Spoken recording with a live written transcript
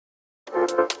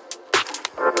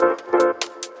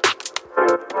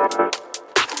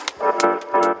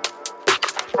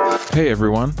Hey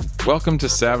everyone, welcome to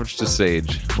Savage to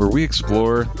Sage, where we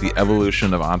explore the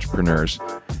evolution of entrepreneurs.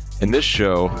 In this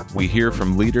show, we hear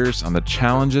from leaders on the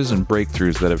challenges and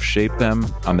breakthroughs that have shaped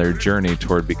them on their journey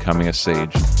toward becoming a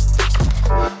sage.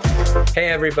 Hey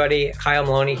everybody, Kyle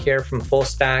Maloney here from Full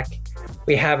Stack.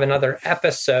 We have another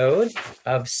episode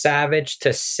of Savage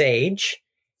to Sage,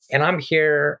 and I'm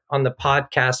here on the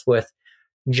podcast with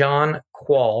John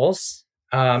Qualls,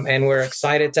 and we're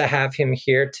excited to have him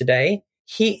here today.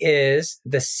 He is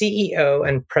the CEO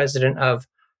and president of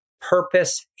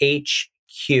Purpose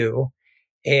HQ,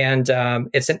 and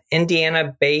it's an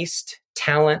Indiana-based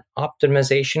talent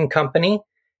optimization company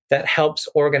that helps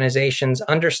organizations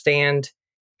understand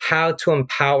how to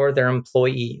empower their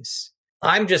employees.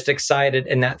 I'm just excited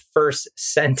in that first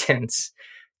sentence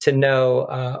to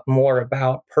know more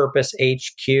about Purpose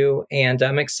HQ, and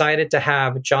I'm excited to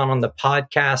have John on the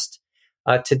podcast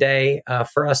today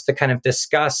for us to kind of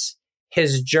discuss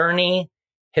his journey,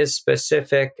 his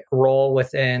specific role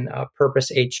within Purpose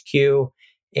HQ,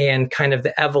 and kind of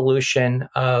the evolution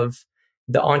of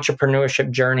the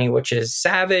entrepreneurship journey, which is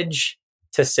savage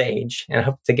to sage. And I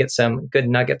hope to get some good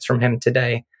nuggets from him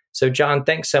today. So, John,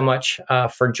 thanks so much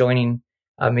for joining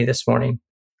me this morning.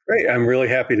 Great. I'm really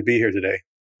happy to be here today.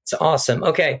 It's awesome.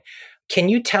 Okay. Can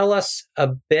you tell us a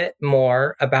bit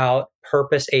more about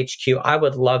Purpose HQ? I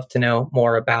would love to know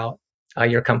more about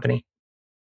your company.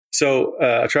 So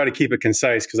I'll try to keep it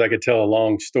concise because I could tell a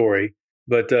long story.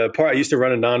 But I used to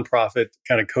run a nonprofit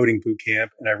kind of coding boot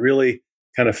camp, and I really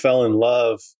kind of fell in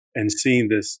love and seeing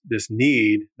this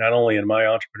need, not only in my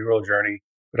entrepreneurial journey,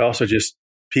 but also just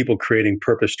people creating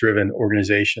purpose-driven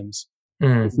organizations.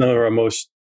 It's one of our most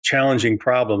challenging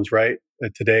problems, right,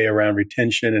 today around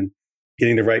retention and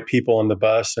getting the right people on the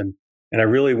bus. And I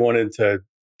really wanted to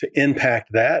impact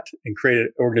that and create an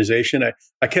organization.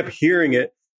 I kept hearing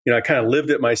it. I kind of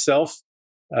lived it myself.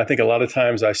 I think a lot of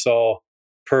times I saw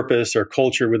purpose or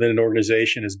culture within an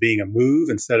organization as being a move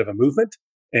instead of a movement.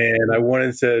 And I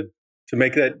wanted to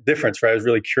make that difference, right? I was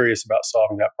really curious about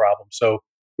solving that problem. So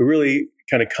we really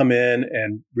kind of come in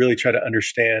and really try to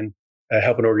understand,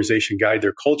 help an organization guide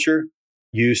their culture,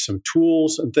 use some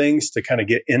tools and things to kind of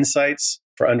get insights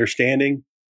for understanding.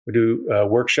 We do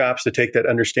workshops to take that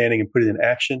understanding and put it in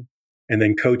action, and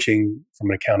then coaching from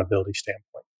an accountability standpoint.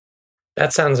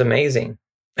 That sounds amazing.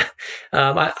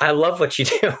 I love what you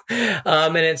do,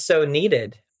 and it's so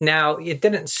needed. Now, it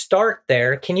didn't start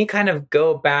there. Can you kind of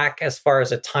go back as far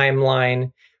as a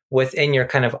timeline within your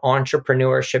kind of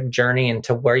entrepreneurship journey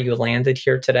into where you landed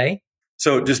here today?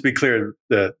 So just be clear,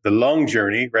 the long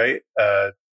journey, right?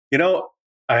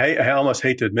 I almost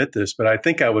hate to admit this, but I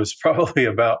think I was probably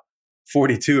about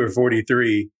 42 or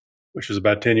 43, which was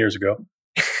about 10 years ago.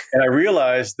 And I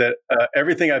realized that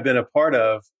everything I've been a part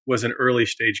of was an early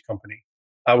stage company.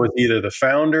 I was either the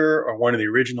founder or one of the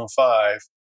original 5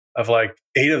 of like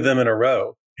 8 of them in a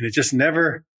row. And it just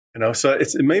never, so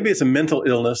maybe it's a mental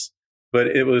illness, but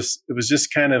it was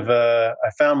just kind of, I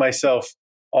found myself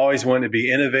always wanting to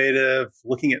be innovative,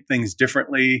 looking at things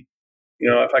differently.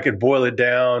 If I could boil it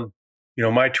down,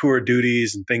 my tour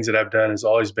duties and things that I've done has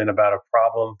always been about a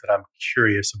problem that I'm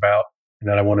curious about and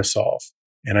that I want to solve.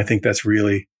 And I think that's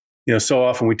really, so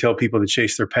often we tell people to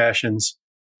chase their passions.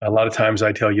 A lot of times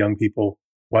I tell young people,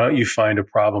 why don't you find a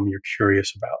problem you're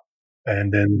curious about?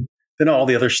 And then all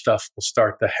the other stuff will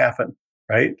start to happen,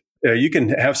 right? You can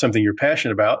have something you're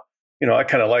passionate about. I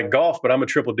kind of like golf, but I'm a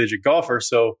triple digit golfer.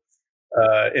 So,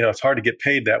 it's hard to get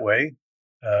paid that way.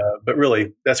 But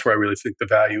really, that's where I really think the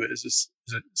value is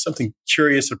it something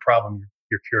curious, a problem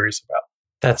you're curious about.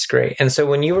 That's great. And so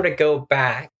when you were to go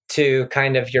back to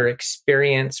kind of your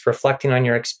experience, reflecting on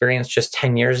your experience just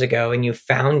 10 years ago, and you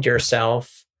found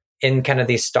yourself in kind of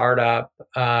these startup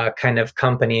kind of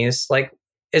companies, like,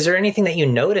 is there anything that you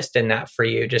noticed in that for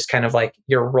you? Just kind of like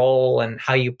your role and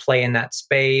how you play in that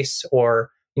space,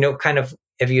 or, kind of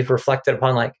if you've reflected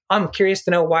upon like, I'm curious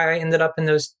to know why I ended up in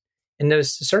those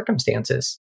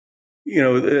circumstances.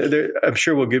 I'm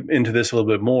sure we'll get into this a little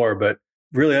bit more, but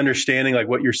really understanding like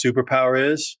what your superpower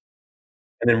is,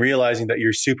 and then realizing that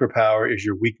your superpower is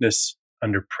your weakness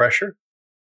under pressure,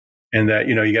 and that,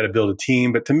 you got to build a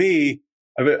team. But to me,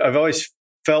 I've always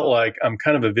felt like I'm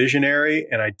kind of a visionary,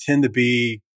 and I tend to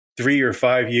be 3 or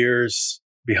 5 years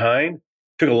behind.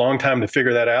 Took a long time to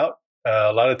figure that out.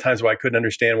 A lot of times why I couldn't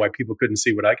understand why people couldn't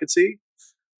see what I could see.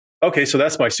 Okay, so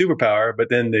that's my superpower. But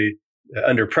then the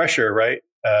under pressure, right?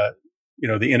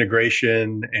 The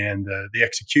integration and the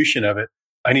execution of it,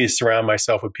 I need to surround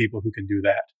myself with people who can do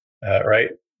that,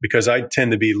 right? Because I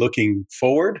tend to be looking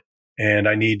forward, and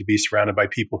I need to be surrounded by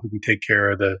people who can take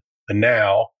care of the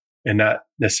now and not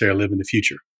necessarily live in the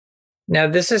future. Now,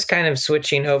 this is kind of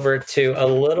switching over to a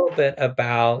little bit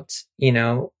about,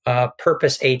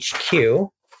 Purpose HQ.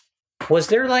 Was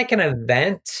there like an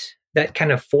event that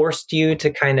kind of forced you to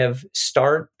kind of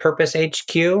start Purpose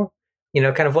HQ?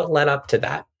 Kind of what led up to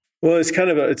that? Well, it's kind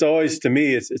of it's always, to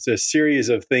me, it's a series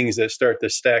of things that start to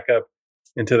stack up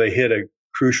until they hit a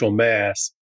crucial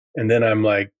mass. And then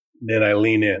then I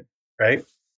lean in, right?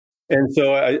 And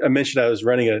so I mentioned I was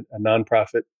running a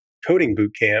nonprofit coding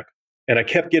boot camp, and I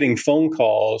kept getting phone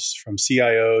calls from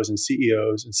CIOs and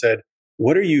CEOs and said,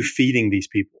 "What are you feeding these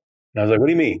people?" And I was like, "What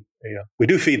do you mean?" We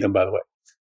do feed them, by the way.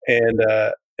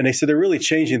 And they said, "They're really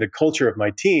changing the culture of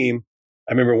my team."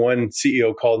 I remember one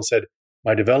CEO called and said,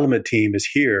 "My development team is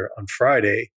here on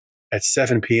Friday at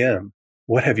 7 p.m.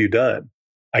 What have you done?"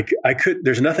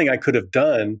 There's nothing I could have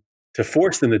done to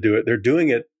force them to do it. They're doing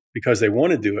it because they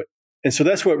want to do it. And so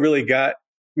that's what really got,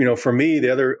 for me, the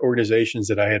other organizations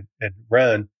that I had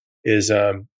run is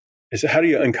how do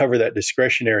you uncover that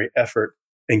discretionary effort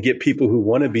and get people who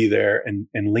want to be there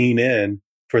and lean in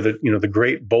for the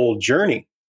great, bold journey.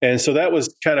 And so that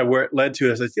was kind of where it led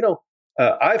to. I said,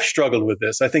 I've struggled with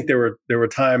this. I think there were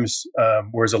times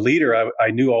where as a leader,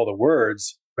 I knew all the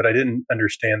words, but I didn't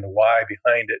understand the why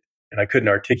behind it, and I couldn't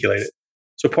articulate it.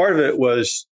 So part of it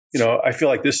was, I feel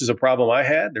like this is a problem I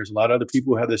had. There's a lot of other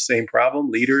people who have the same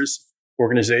problem, leaders,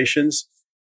 organizations.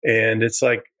 And it's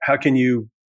like, how can you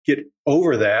get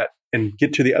over that and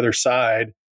get to the other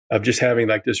side of just having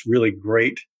like this really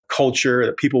great culture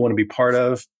that people want to be part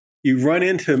of? You run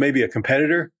into maybe a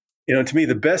competitor. To me,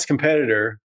 the best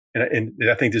competitor, and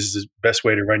I think this is the best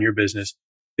way to run your business,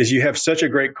 is you have such a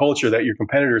great culture that your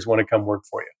competitors want to come work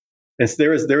for you. And so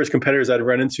there was competitors I'd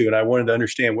run into, and I wanted to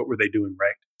understand what were they doing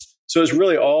right. So it's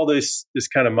really all this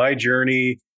kind of my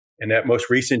journey and that most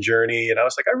recent journey. And I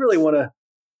was like, I really want to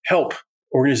help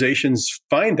organizations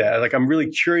find that. Like, I'm really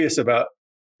curious about,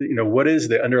 what is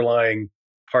the underlying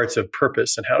parts of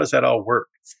purpose and how does that all work?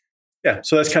 Yeah.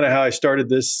 So that's kind of how I started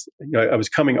this. I was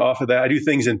coming off of that. I do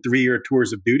things in 3-year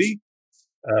tours of duty.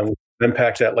 We'll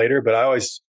unpack that later. But I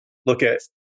always look at,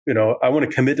 I want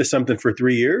to commit to something for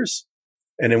 3 years.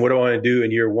 And then what do I want to do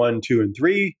in year 1, 2, and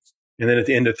 3? And then at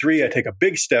the end of 3, I take a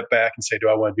big step back and say, do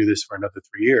I want to do this for another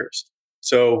 3 years?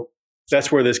 So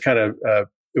that's where this kind of,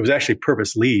 it was actually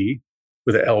Purpose Lee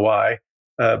with an LY.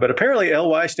 But apparently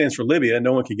LY stands for Libya.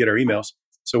 No one could get our emails.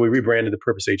 So we rebranded the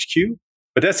Purpose HQ.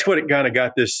 But that's what it kind of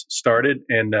got this started.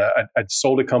 And I'd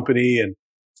sold a company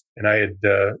and I had,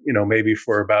 maybe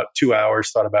for about 2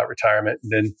 hours thought about retirement.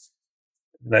 And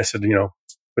I said, what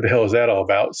the hell is that all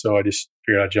about? So I just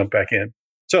figured I'd jump back in.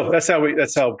 So that's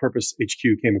how Purpose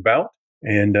HQ came about.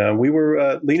 And we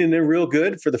were leaning in real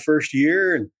good for the first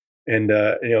year. And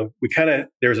we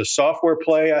there's a software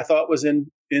play I thought was in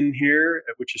here,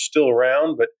 which is still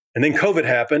around. And then COVID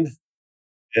happened.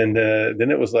 And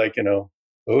then it was like, oh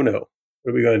no,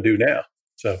 what are we going to do now?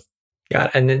 So. Yeah.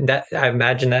 And then that, I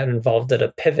imagine that involved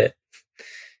a pivot.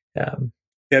 Yeah,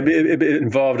 it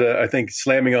involved, I think,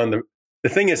 slamming on the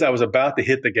thing is I was about to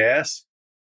hit the gas.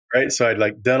 Right. So I'd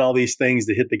like done all these things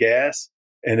to hit the gas.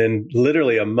 And then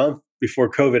literally a month before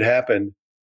COVID happened,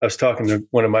 I was talking to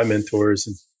one of my mentors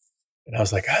and I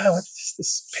was like, what's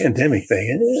this pandemic thing?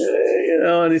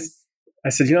 And I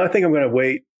said, I think I'm going to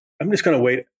wait. I'm just going to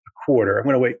wait a quarter. I'm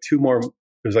going to wait 2 more. It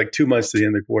was like 2 months to the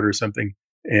end of the quarter or something.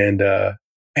 And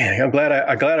man, I'm glad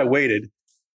I waited.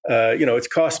 It's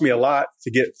cost me a lot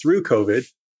to get through COVID.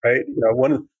 Right.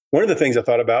 One of the things I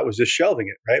thought about was just shelving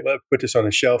it. Right. Well, put this on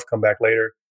the shelf, come back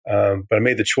later. But I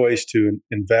made the choice to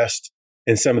invest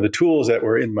in some of the tools that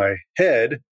were in my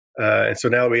head. And so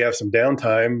now we have some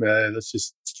downtime. Let's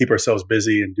just keep ourselves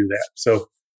busy and do that. So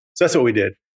that's what we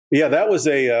did. Yeah, that was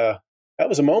a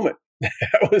moment.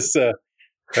 That was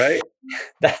right.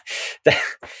 that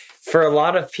for a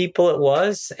lot of people it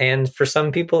was, and for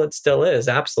some people it still is.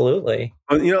 Absolutely.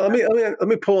 Let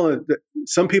me pull in.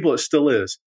 Some people it still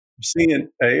is. I'm seeing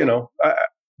it.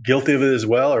 Guilty of it as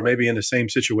well, or maybe in the same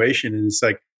situation. And it's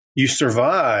like, you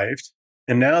survived,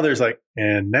 and now there's like,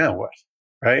 and now what?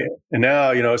 Right. And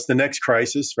now, it's the next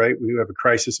crisis, right? We have a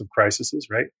crisis of crises,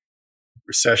 right?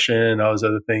 Recession, all those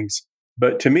other things.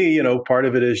 But to me, part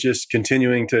of it is just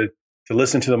continuing to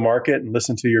listen to the market and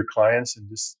listen to your clients and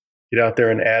just get out there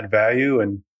and add value.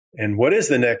 And what does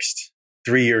the next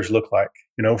 3 years look like?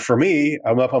 For me,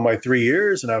 I'm up on my 3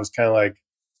 years, and I was kind of like,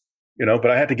 but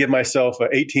I had to give myself an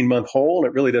 18-month hole, and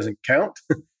it really doesn't count.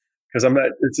 Because I'm not.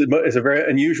 It's a very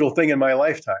unusual thing in my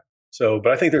lifetime. So,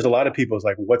 but I think there's a lot of people. It's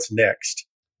like, what's next?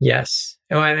 Yes.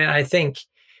 I mean, I think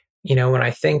when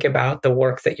I think about the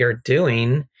work that you're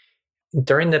doing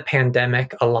during the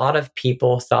pandemic, a lot of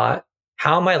people thought,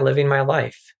 "How am I living my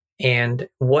life?" and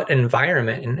what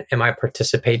environment am I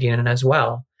participating in as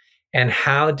well? And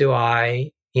how do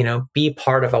I, be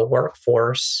part of a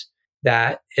workforce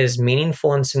that is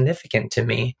meaningful and significant to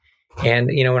me? And,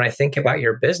 when I think about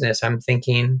your business, I'm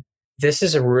thinking this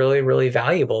is really, really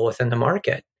valuable within the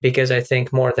market, because I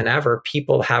think more than ever,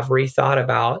 people have rethought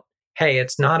about, hey,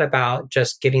 it's not about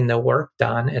just getting the work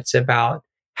done. It's about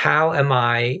how am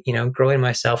I, growing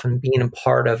myself and being a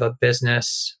part of a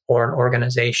business or an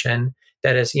organization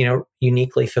that is,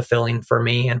 uniquely fulfilling for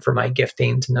me and for my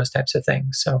giftings and those types of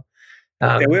things. So,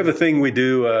 we have a thing we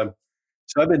do.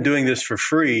 So I've been doing this for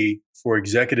free for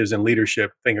executives and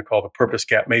leadership, a thing called the Purpose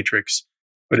Gap Matrix.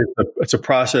 But it's a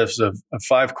process of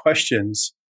 5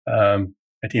 questions.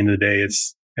 At the end of the day,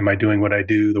 it's, am I doing what I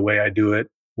do the way I do it?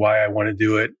 Why I want to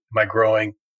do it? Am I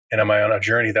growing? And am I on a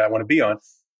journey that I want to be on?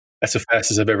 That's the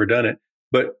fastest I've ever done it.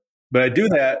 But I do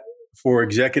that for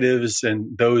executives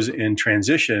and those in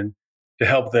transition to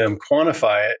help them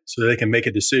quantify it so that they can make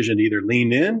a decision to either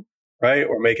lean in, right,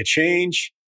 or make a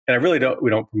change. And we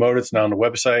don't promote it. It's not on the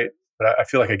website, but I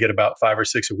feel like I get about 5 or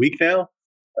 6 a week now.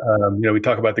 We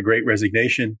talk about the Great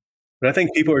Resignation, but I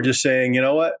think people are just saying, you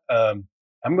know what, I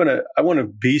want to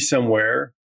be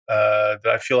somewhere that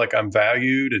I feel like I'm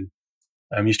valued.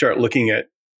 And you start looking at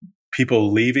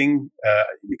people leaving,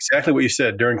 exactly what you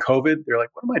said during COVID. They're like,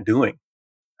 what am I doing?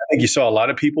 I think you saw a lot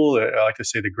of people, I like to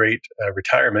say the great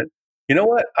retirement. You know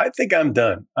what? I think I'm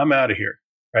done. I'm out of here,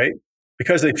 right?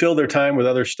 Because they fill their time with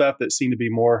other stuff that seem to be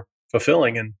more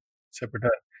fulfilling and said we're done.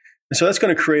 And so that's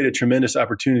going to create a tremendous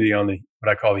opportunity on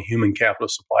what I call the human capital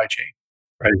supply chain,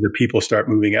 right? As the people start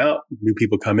moving out, new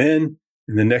people come in,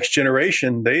 and the next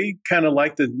generation, they kind of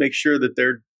like to make sure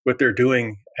that what they're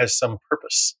doing has some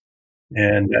purpose.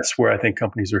 And that's where I think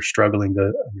companies are struggling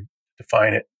to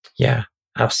define it. Yeah,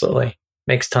 absolutely.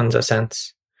 Makes tons of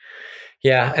sense.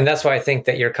 Yeah. And that's why I think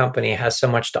that your company has so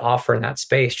much to offer in that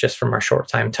space just from our short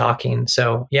time talking.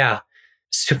 So yeah,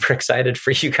 super excited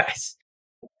for you guys.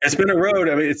 It's been a road.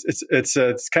 I mean,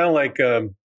 it's kind of like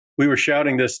we were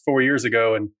shouting this 4 years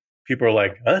ago and people are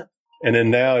like, huh? And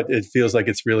then now it feels like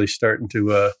it's really starting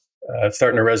to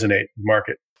resonate in the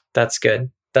market. That's good.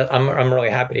 I'm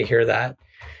really happy to hear that.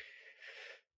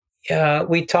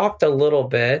 We talked a little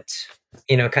bit,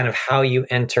 kind of how you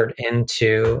entered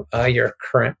into your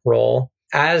current role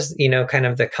as, kind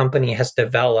of the company has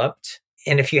developed.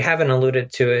 And if you haven't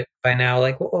alluded to it by now,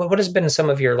 like what has been some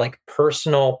of your like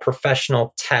personal,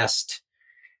 professional test?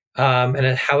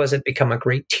 And how has it become a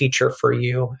great teacher for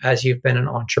you as you've been an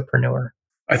entrepreneur?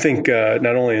 I think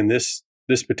not only in this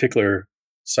particular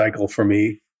cycle for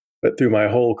me, but through my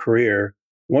whole career,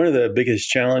 one of the biggest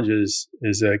challenges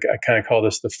is I kind of call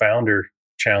this the founder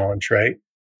challenge, right?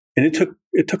 And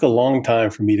it took a long time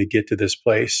for me to get to this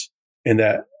place, in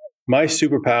that my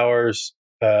superpowers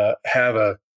have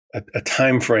a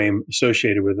time frame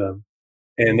associated with them.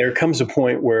 And there comes a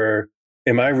point where,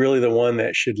 am I really the one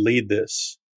that should lead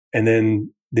this? And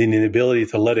then the ability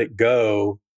to let it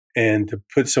go and to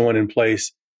put someone in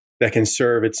place that can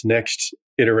serve its next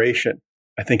iteration,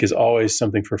 I think is always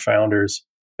something for founders.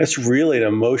 That's really an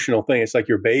emotional thing. It's like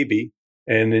your baby.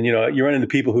 And then, you run into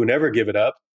people who never give it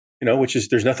up, which is,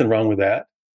 there's nothing wrong with that.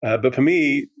 But for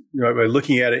me, by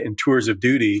looking at it in tours of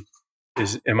duty,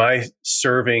 am I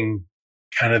serving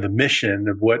kind of the mission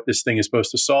of what this thing is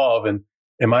supposed to solve? And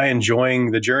am I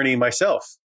enjoying the journey myself?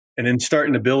 And then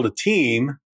starting to build a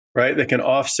team, right, that can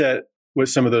offset what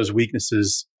some of those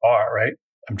weaknesses are, right?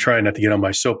 I'm trying not to get on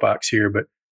my soapbox here, but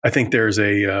I think there's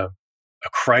a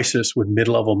crisis with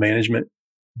mid-level management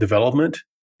development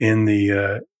in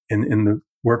the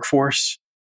workforce.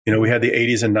 We had the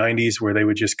 80s and 90s where they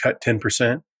would just cut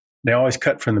 10%. They always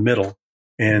cut from the middle.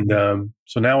 And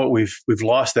so now what we've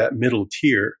lost that middle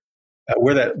tier.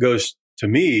 Where that goes to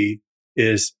me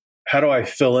is, how do I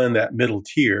fill in that middle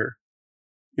tier?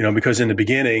 Because in the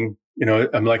beginning,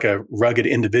 I'm like a rugged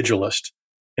individualist,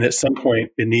 and at some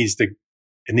point it needs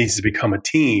to become a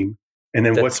team. And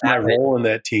then what's my role in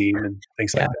that team and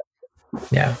things like that.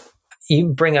 Yeah. You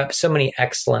bring up so many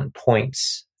excellent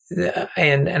points.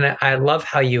 And I love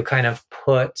how you kind of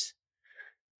put,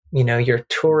 your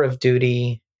tour of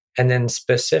duty, and then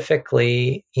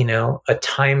specifically, a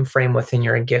time frame within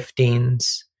your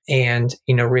giftings, and,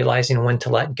 realizing when to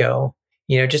let go.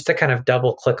 Just to kind of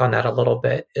double click on that a little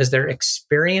bit, is there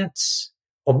experience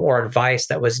or advice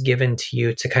that was given to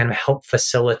you to kind of help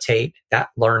facilitate that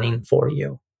learning for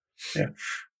you? Yeah.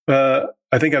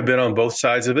 I think I've been on both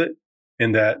sides of it,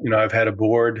 in that, I've had a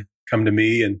board come to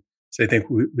me and say, I think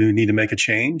we need to make a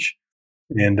change.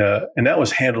 And that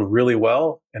was handled really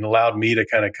well and allowed me to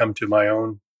kind of come to my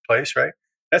own place, right?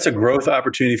 That's a growth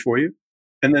opportunity for you.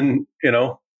 And then,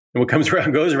 And what comes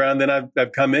around goes around. Then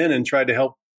I've come in and tried to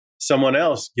help someone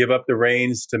else give up the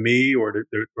reins to me, or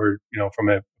from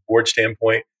a board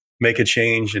standpoint, make a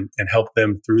change and help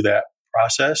them through that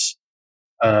process.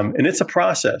 And it's a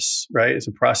process, right? It's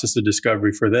a process of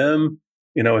discovery for them.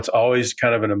 It's always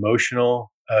kind of an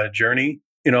emotional journey.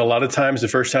 A lot of times the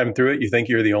first time through it, you think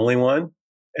you're the only one.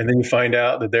 And then you find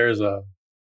out that there's a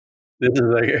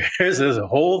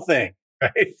whole thing,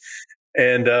 right?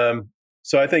 And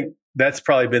so I think that's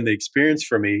probably been the experience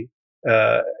for me.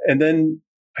 And then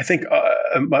I think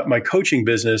my coaching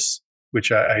business,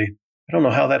 which I don't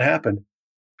know how that happened,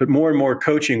 but more and more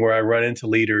coaching where I run into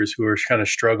leaders who are kind of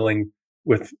struggling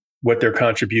with what their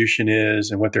contribution is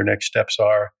and what their next steps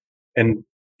are. And,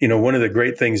 one of the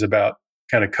great things about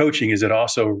kind of coaching is it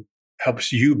also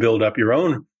helps you build up your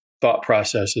own thought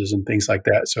processes and things like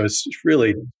that. So it's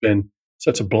really been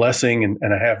such a blessing. And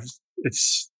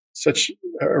it's such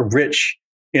a rich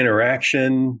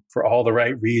interaction for all the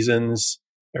right reasons.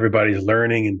 Everybody's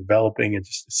learning and developing, and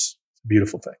just it's a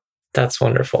beautiful thing. That's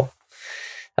wonderful.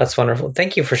 That's wonderful.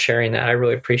 Thank you for sharing that. I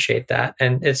really appreciate that.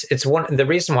 And it's the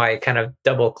reason why I kind of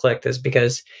double clicked is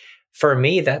because for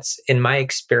me, that's in my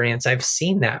experience, I've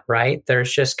seen that, right?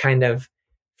 There's just kind of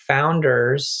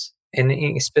founders,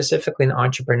 and specifically in the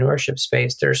entrepreneurship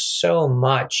space, there's so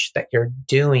much that you're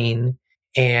doing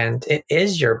and it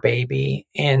is your baby.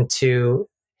 And to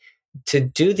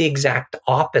do the exact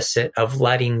opposite of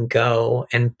letting go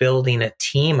and building a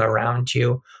team around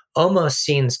you almost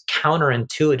seems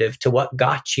counterintuitive to what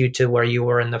got you to where you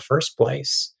were in the first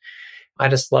place. I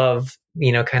just love,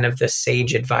 kind of the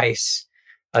sage advice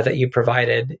that you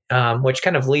provided, which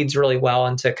kind of leads really well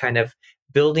into kind of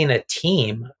building a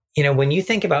team. When you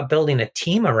think about building a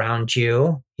team around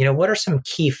you, what are some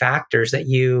key factors that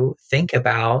you think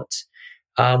about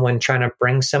when trying to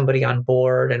bring somebody on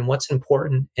board, and what's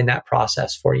important in that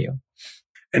process for you?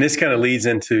 And this kind of leads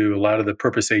into a lot of the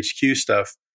Purpose HQ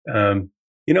stuff.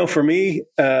 For me,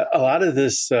 a lot of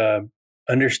this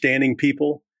understanding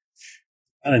people,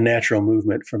 not a natural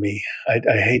movement for me. I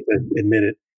hate to admit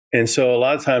it. And so a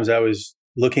lot of times I was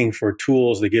looking for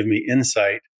tools that give me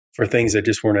insight for things that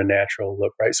just weren't a natural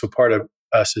look, right? So part of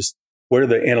us is, what are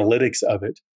the analytics of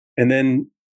it? And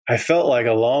then I felt like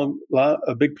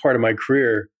a big part of my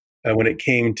career when it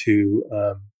came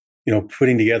to,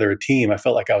 putting together a team, I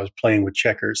felt like I was playing with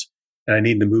checkers and I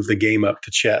needed to move the game up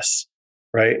to chess,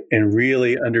 right? And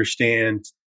really understand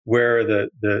where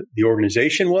the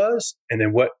organization was, and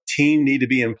then what team needed to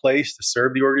be in place to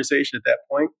serve the organization at that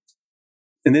point.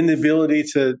 And then the ability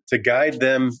to guide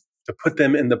them, to put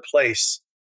them in the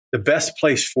best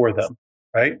place for them,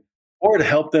 right? Or to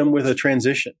help them with a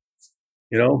transition.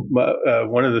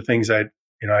 One of the things I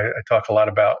talk a lot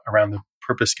about around the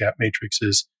purpose gap matrix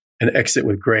is an exit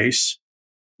with grace.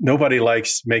 Nobody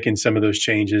likes making some of those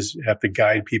changes. You have to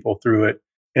guide people through it.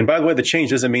 And by the way, the change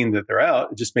doesn't mean that they're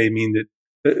out. It just may mean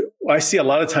that I see a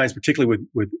lot of times, particularly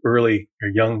with early or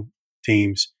young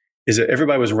teams, is that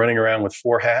everybody was running around with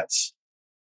 4 hats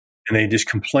and they just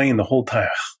complain the whole time.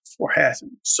 4 hats, I'm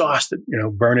exhausted,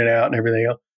 burning out and everything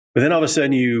else. But then all of a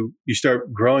sudden you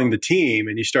start growing the team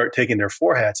and you start taking their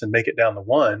 4 hats and make it down to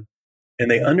 1. And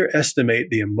they underestimate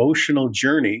the emotional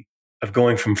journey of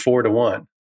going from 4 to 1. And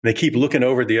they keep looking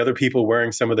over at the other people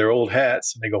wearing some of their old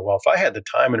hats. And they go, well, if I had the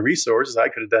time and resources, I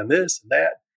could have done this and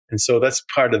that. And so that's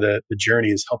part of the journey,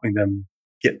 is helping them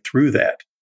get through that.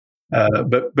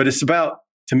 But it's about,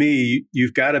 to me,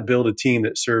 you've got to build a team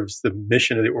that serves the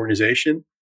mission of the organization.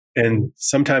 And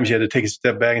sometimes you have to take a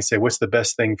step back and say, what's the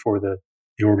best thing for the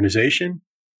organization?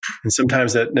 And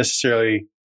sometimes that necessarily,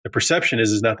 the perception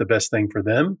is not the best thing for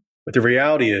them. But the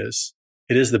reality is,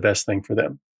 it is the best thing for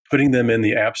them. Putting them in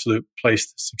the absolute place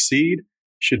to succeed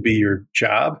should be your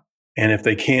job. And if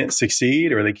they can't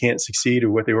succeed or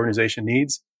what the organization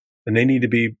needs, then they need to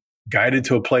be guided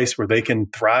to a place where they can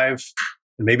thrive.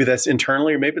 And maybe that's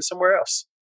internally or maybe it's somewhere else.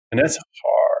 And that's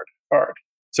hard.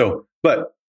 So,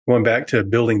 but going back to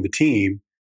building the team,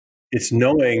 it's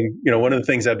knowing, one of the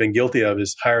things I've been guilty of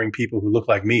is hiring people who look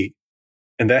like me.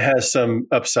 And that has some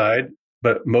upside,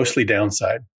 but mostly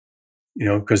downside,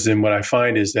 because then what I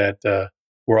find is that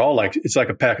we're all it's like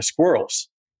a pack of squirrels.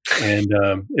 And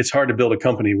it's hard to build a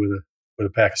company with a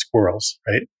pack of squirrels,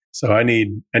 right? So I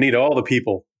need all the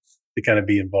people to kind of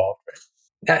be involved,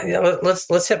 right?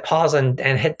 Let's hit pause and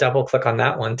hit double click on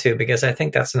that one too, because I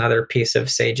think that's another piece of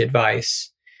sage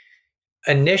advice.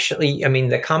 Initially,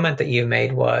 the comment that you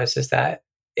made is that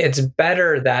it's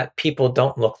better that people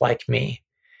don't look like me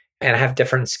and have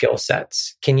different skill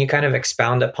sets. Can you kind of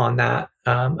expound upon that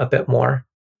a bit more?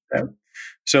 Yeah.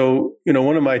 So,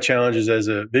 one of my challenges as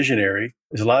a visionary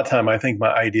is a lot of time I think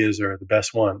my ideas are the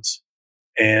best ones.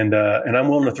 and I'm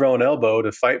willing to throw an elbow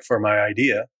to fight for my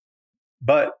idea.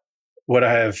 But what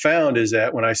I have found is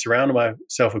that when I surround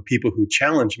myself with people who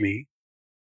challenge me,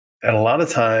 that a lot of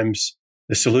times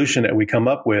the solution that we come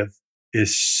up with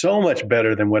is so much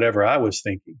better than whatever I was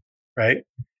thinking, right?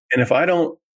 And if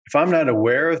I'm not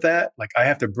aware of that, like I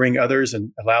have to bring others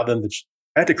and allow them to,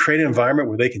 I have to create an environment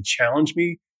where they can challenge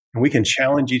me and we can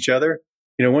challenge each other.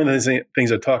 One of the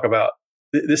things I talk about,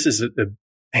 this is man,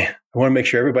 I want to make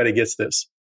sure everybody gets this.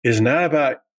 It is not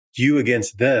about you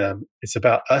against them. It's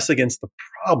about us against the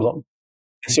problem.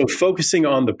 And so focusing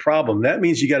on the problem, that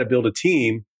means you got to build a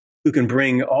team who can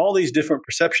bring all these different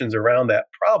perceptions around that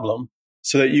problem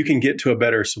so that you can get to a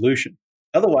better solution.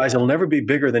 Otherwise, it'll never be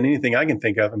bigger than anything I can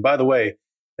think of. And by the way,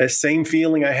 that same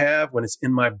feeling I have when it's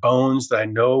in my bones that I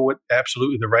know what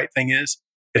absolutely the right thing is,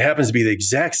 it happens to be the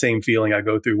exact same feeling I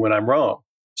go through when I'm wrong.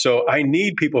 So I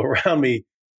need people around me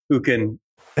who can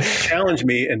challenge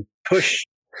me and push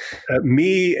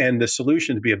me and the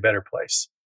solution to be a better place.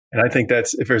 And I think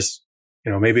that's, if there's,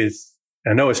 maybe it's,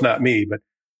 I know it's not me, but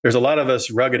there's a lot of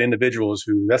us rugged individuals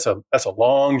who that's a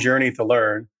long journey to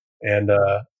learn. And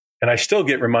I still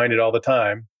get reminded all the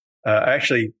time.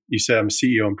 Actually, you said I'm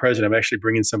CEO and president. I'm actually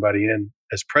bringing somebody in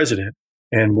as president.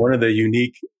 And one of the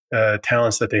unique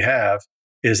talents that they have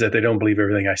is that they don't believe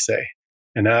everything I say.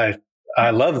 And I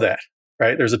love that,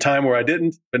 right? There's a time where I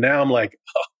didn't, but now I'm like,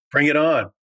 oh, bring it on,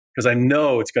 because I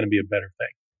know it's going to be a better thing.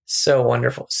 So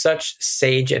wonderful. Such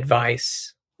sage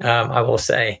advice, I will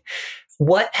say.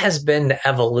 What has been the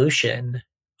evolution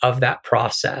of that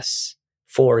process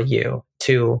for you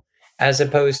as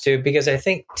opposed to, because I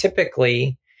think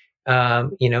typically,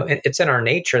 it's in our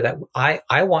nature that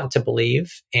I want to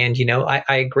believe, and,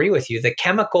 I agree with you. The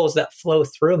chemicals that flow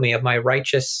through me of my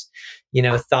righteous,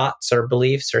 thoughts or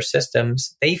beliefs or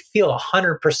systems, they feel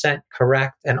 100%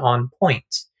 correct and on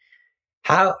point.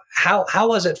 How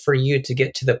was it for you to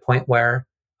get to the point where,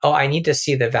 I need to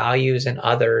see the values in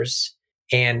others,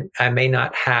 and I may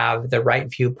not have the right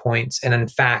viewpoints, and in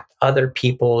fact, other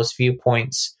people's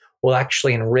viewpoints will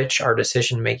actually enrich our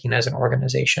decision making as an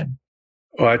organization?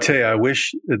 Well, I tell you, I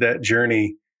wish that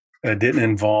journey didn't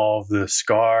involve the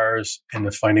scars and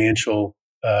the financial,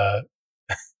 but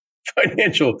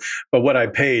what I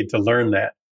paid to learn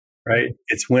that, right?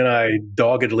 It's when I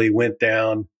doggedly went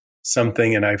down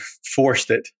something and I forced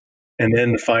it, and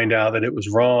then to find out that it was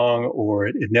wrong, or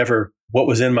it never, what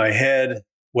was in my head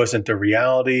wasn't the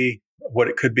reality, what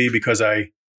it could be, because I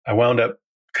wound up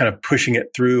kind of pushing it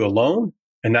through alone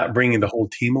and not bringing the whole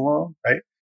team along, right?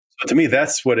 So to me,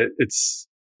 that's what it's,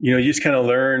 you just kind of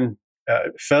learn,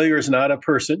 failure is not a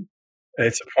person,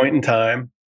 it's a point in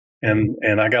time.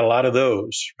 And I got a lot of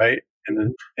those, right?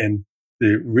 And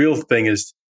the real thing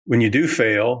is, when you do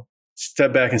fail,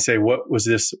 step back and say, what was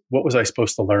I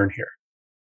supposed to learn here?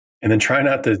 And then try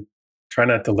not to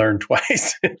learn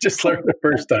twice. Just learn the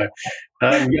first time.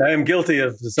 I am guilty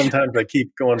of, sometimes I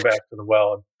keep going back to the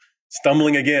well and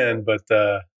stumbling again. But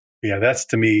that's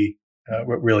to me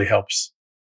what really helps.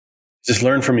 Just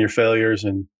learn from your failures,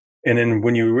 and then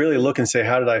when you really look and say,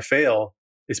 how did I fail?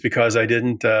 It's because I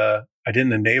didn't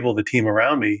enable the team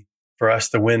around me for us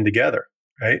to win together,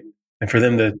 right? And for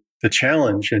them to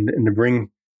challenge and to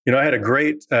bring. I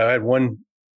had one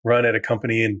run at a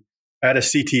company, and I had a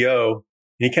CTO, and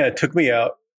he kind of took me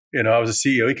out. I was a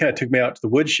CEO. He kind of took me out to the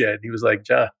woodshed. He was like,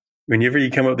 John, whenever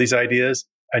you come up with these ideas,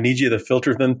 I need you to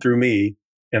filter them through me,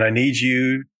 and I need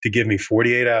you to give me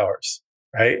 48 hours,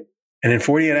 right? And in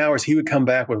 48 hours, he would come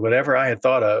back with whatever I had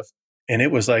thought of. And it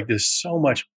was like this so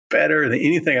much better than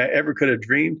anything I ever could have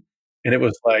dreamed. And it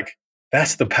was like,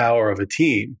 that's the power of a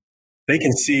team. They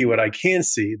can see what I can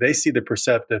see. They see the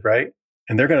perceptive, right?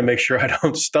 And they're going to make sure I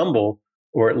don't stumble,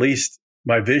 or at least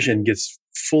my vision gets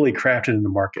fully crafted in the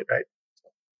market, right?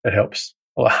 That helps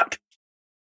a lot.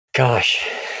 Gosh,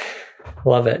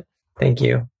 love it. Thank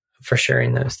you for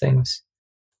sharing those things.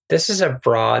 This is a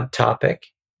broad topic,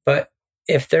 but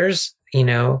if there's,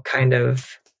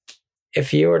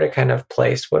 if you were to kind of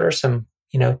place, what are some,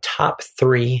 top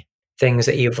 3 things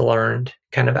that you've learned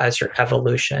kind of as your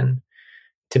evolution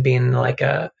to being like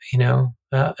a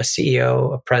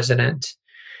CEO, a president?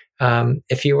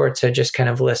 If you were to just kind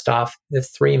of list off the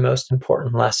 3 most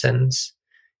important lessons,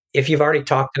 if you've already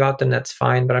talked about them, that's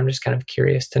fine, but I'm just kind of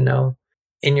curious to know,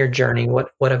 in your journey,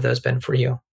 what have those been for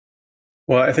you?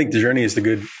 Well, I think the journey is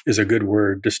a good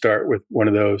word to start with. One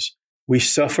of those. We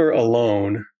suffer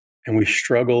alone and we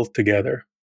struggle together.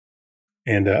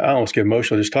 And I almost get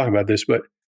emotional just talking about this, but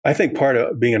I think part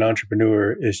of being an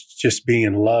entrepreneur is just being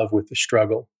in love with the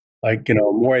struggle. Like,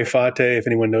 more fate, if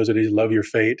anyone knows it, is love your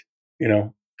fate.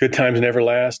 Good times never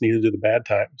last, neither do the bad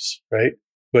times, right?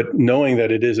 but knowing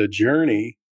that it is a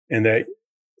journey and that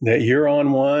you're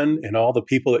on one and all the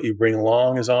people that you bring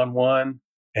along is on one,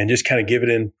 and just kind of give it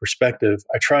in perspective.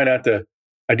 I try not to,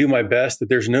 I do my best that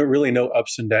there's really no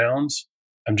ups and downs.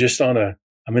 I'm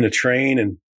in a train,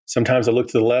 and sometimes I look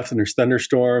to the left and there's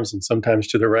thunderstorms, and sometimes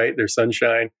to the right there's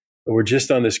sunshine. But we're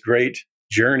just on this great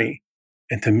journey.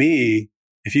 And to me,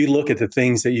 if you look at the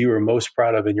things that you were most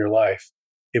proud of in your life,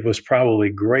 it was probably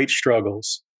great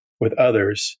struggles with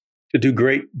others to do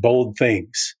great, bold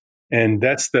things. And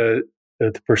that's the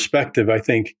perspective, I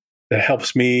think, that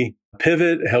helps me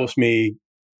pivot, helps me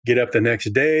get up the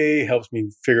next day, helps me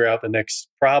figure out the next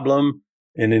problem.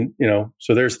 And then,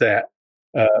 so there's that.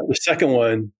 The second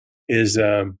one is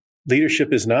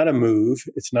leadership is not a move.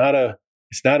 It's not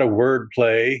a word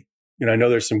play. I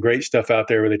know there's some great stuff out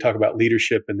there where they talk about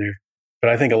leadership in there, but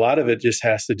I think a lot of it just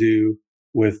has to do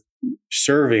with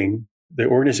serving the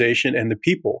organization and the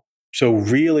people. So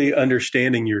really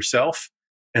understanding yourself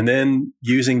and then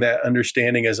using that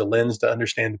understanding as a lens to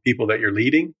understand the people that you're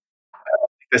leading.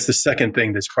 That's the second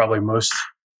thing that's probably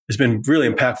has been really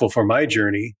impactful for my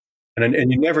journey. And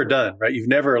you're never done, right? You've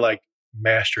never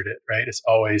mastered it, right? It's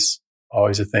always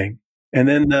a thing. And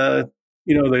then,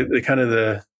 the kind of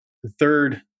the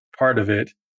third part of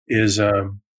it is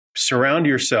surround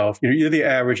yourself. You're the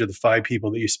average of the 5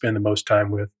 people that you spend the most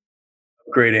time with.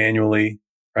 Upgrade annually,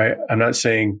 right? I'm not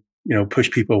saying,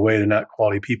 push people away to not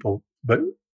quality people, but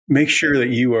make sure that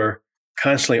you are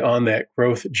constantly on that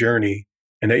growth journey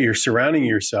and that you're surrounding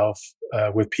yourself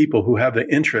with people who have the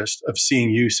interest of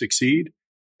seeing you succeed.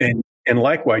 And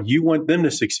likewise, you want them to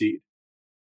succeed.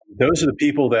 Those are the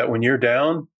people that when you're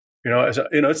down,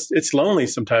 it's lonely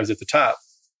sometimes at the top,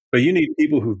 but you need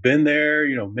people who've been there,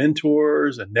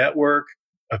 mentors, a network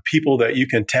of people that you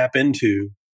can tap into.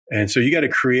 And so you got to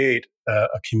create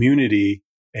a community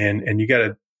and you got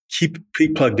to keep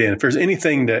plugged in. If there's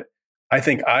anything that I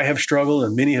think I have struggled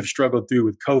and many have struggled through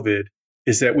with COVID,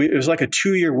 is that it was like a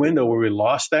 2-year window where we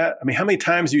lost that. I mean, how many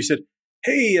times you said,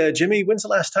 hey, Jimmy, when's the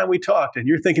last time we talked? And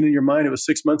you're thinking in your mind it was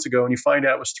 6 months ago, and you find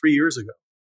out it was 3 years ago,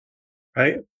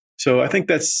 right? So I think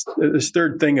that's this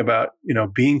third thing about,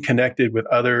 being connected with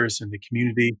others and the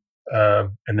community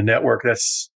and the network.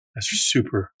 That's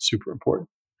super, super important.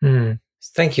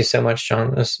 Thank you so much,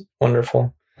 John. That's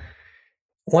wonderful.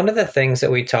 One of the things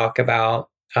that we talk about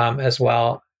as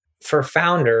well for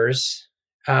founders,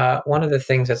 one of the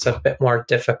things that's a bit more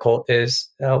difficult is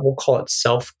we'll call it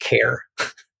self-care.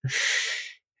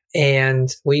 And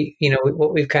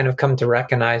what we've kind of come to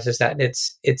recognize is that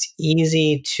it's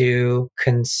easy to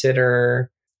consider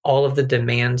all of the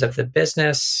demands of the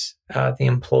business, the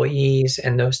employees,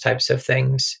 and those types of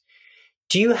things.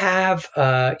 Do you have,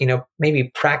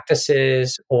 maybe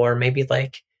practices or maybe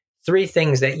 3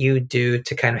 things that you do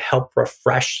to kind of help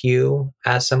refresh you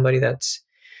as somebody that's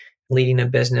leading a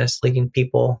business, leading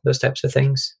people, those types of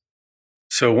things?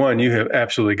 So one, you have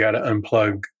absolutely got to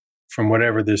unplug from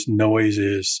whatever this noise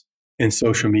is in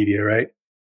social media, right?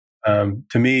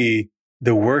 To me,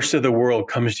 the worst of the world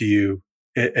comes to you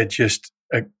at just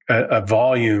a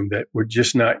volume that we're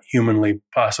just not humanly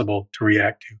possible to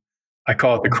react to. I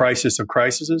call it the crisis of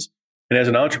crises. And as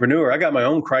an entrepreneur, I got my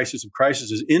own crisis of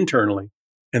crises internally,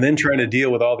 and then trying to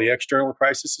deal with all the external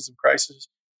crises of crises.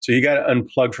 So you got to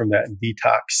unplug from that and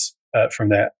detox from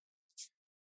that.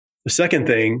 The second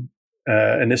thing,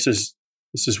 and this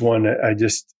is one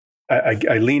that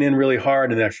I lean in really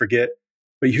hard and I forget,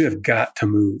 but you have got to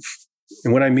move.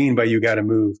 And what I mean by you got to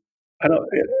move,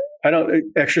 I don't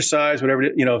exercise, whatever,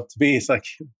 to me, it's like,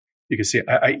 you can see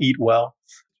I eat well,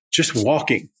 just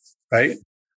walking, right?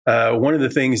 One of the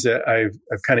things that I've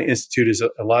kind of instituted is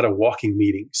a lot of walking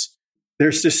meetings.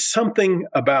 There's just something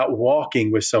about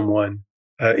walking with someone,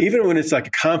 even when it's like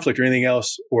a conflict or anything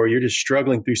else, or you're just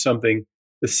struggling through something.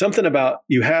 There's something about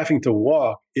you having to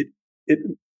walk.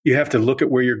 You have to look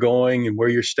at where you're going and where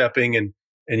you're stepping, and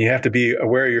you have to be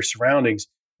aware of your surroundings.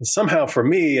 And somehow for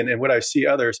me, and what I see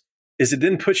others, is it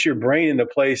then puts your brain in a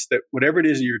place that whatever it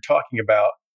is that you're talking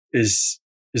about is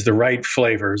the right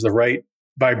flavor, is the right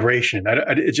vibration.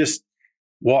 It just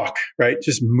walk, right?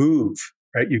 Just move,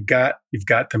 right? You've got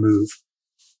to move.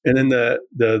 And then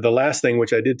the last thing,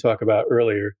 which I did talk about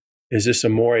earlier, is just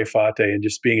amore fate and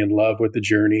just being in love with the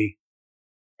journey,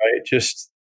 right? Just,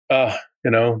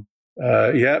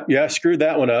 screwed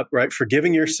that one up, right?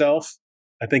 Forgiving yourself,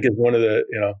 I think, is one of the,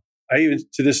 I even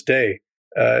to this day,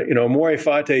 amore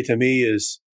fate to me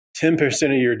is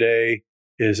 10% of your day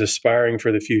is aspiring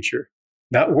for the future,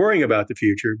 not worrying about the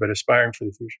future, but aspiring for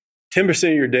the future. 10%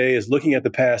 of your day is looking at the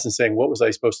past and saying, what was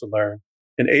I supposed to learn?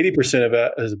 And 80% of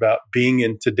that is about being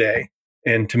in today.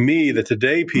 And to me, the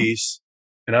today piece,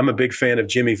 and I'm a big fan of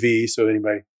Jimmy V, so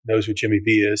anybody knows who Jimmy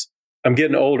V is. I'm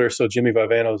getting older, so Jimmy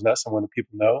Valvano is not someone that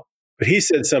people know. But he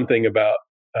said something about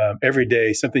every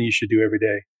day, something you should do every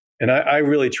day. And I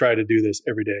really try to do this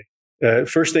every day.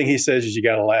 First thing he says is you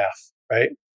got to laugh, right?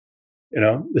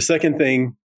 The second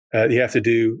thing you have to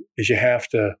do is you have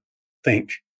to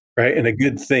think, right? And a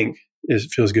good think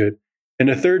feels good. And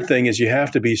the third thing is you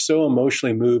have to be so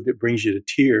emotionally moved it brings you to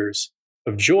tears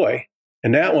of joy.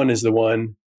 And that one is the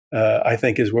one I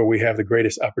think is where we have the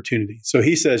greatest opportunity. So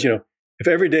he says, if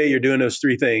every day you're doing those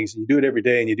three things, and you do it every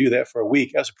day and you do that for a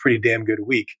week, that's a pretty damn good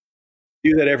week.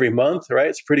 You do that every month, right?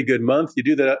 It's a pretty good month. You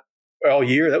do that all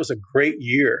year. That was a great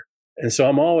year. And so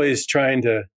I'm always trying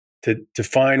to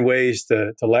find ways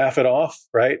to laugh it off,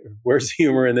 right? Where's the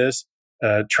humor in this?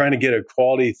 Trying to get a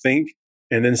quality think.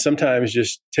 And then sometimes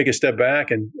just take a step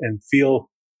back and feel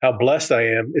how blessed I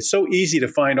am. It's so easy to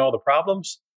find all the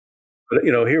problems. But,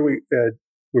 here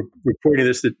we're recording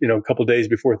this, a couple of days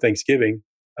before Thanksgiving.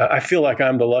 I feel like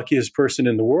I'm the luckiest person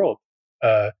in the world.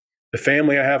 The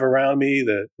family I have around me,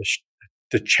 the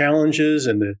challenges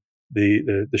and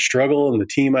the struggle, and the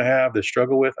team I have to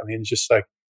struggle with. I mean, it's just like,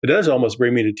 it does almost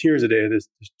bring me to tears a day. This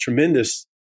tremendous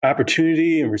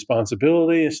opportunity and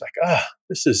responsibility. It's like,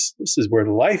 this is where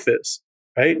the life is,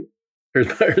 right?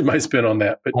 Here's my spin on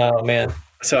that. But oh man,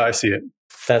 that's how I see it.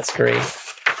 That's great.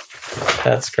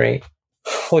 That's great.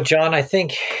 Well, John, I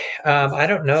think I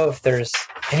don't know if there's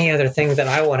any other thing that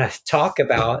I want to talk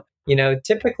about.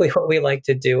 Typically what we like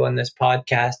to do on this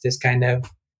podcast is kind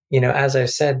of, as I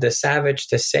said, the savage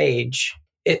to sage.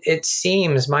 It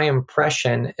seems, my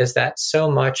impression is that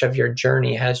so much of your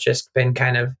journey has just been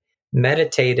kind of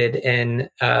meditated in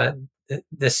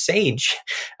the sage,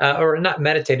 or not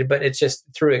meditated, but it's just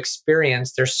through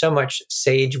experience. There's so much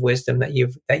sage wisdom that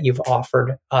you've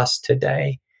offered us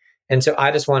today. And so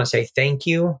I just want to say thank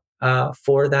you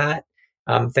for that.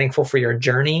 I'm thankful for your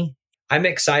journey. I'm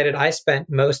excited. I spent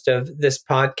most of this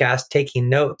podcast taking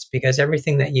notes because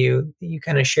everything that you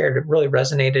kind of shared really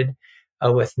resonated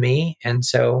with me. And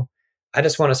so I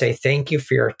just want to say thank you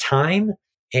for your time.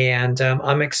 And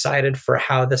I'm excited for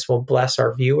how this will bless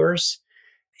our viewers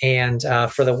and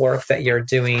for the work that you're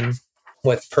doing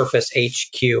with Purpose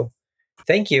HQ.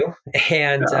 Thank you.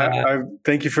 And I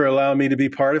thank you for allowing me to be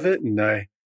part of it. And I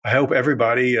hope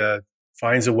everybody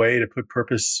finds a way to put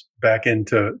purpose back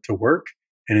into work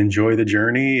and enjoy the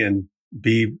journey and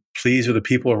be pleased with the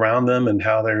people around them and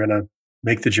how they're going to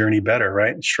make the journey better,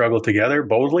 right? And struggle together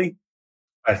boldly.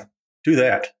 I do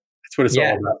that. That's what it's all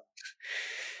about.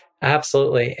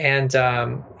 Absolutely. And,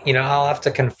 I'll have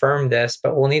to confirm this,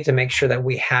 but we'll need to make sure that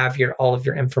we have all of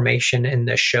your information in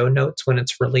the show notes when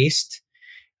it's released,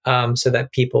 so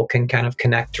that people can kind of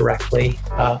connect directly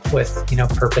with,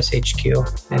 Purpose HQ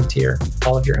and to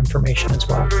all of your information as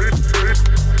well.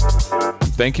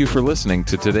 Thank you for listening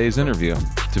to today's interview.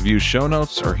 To view show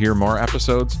notes or hear more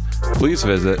episodes, please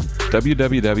visit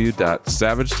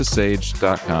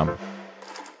www.savagetosage.com.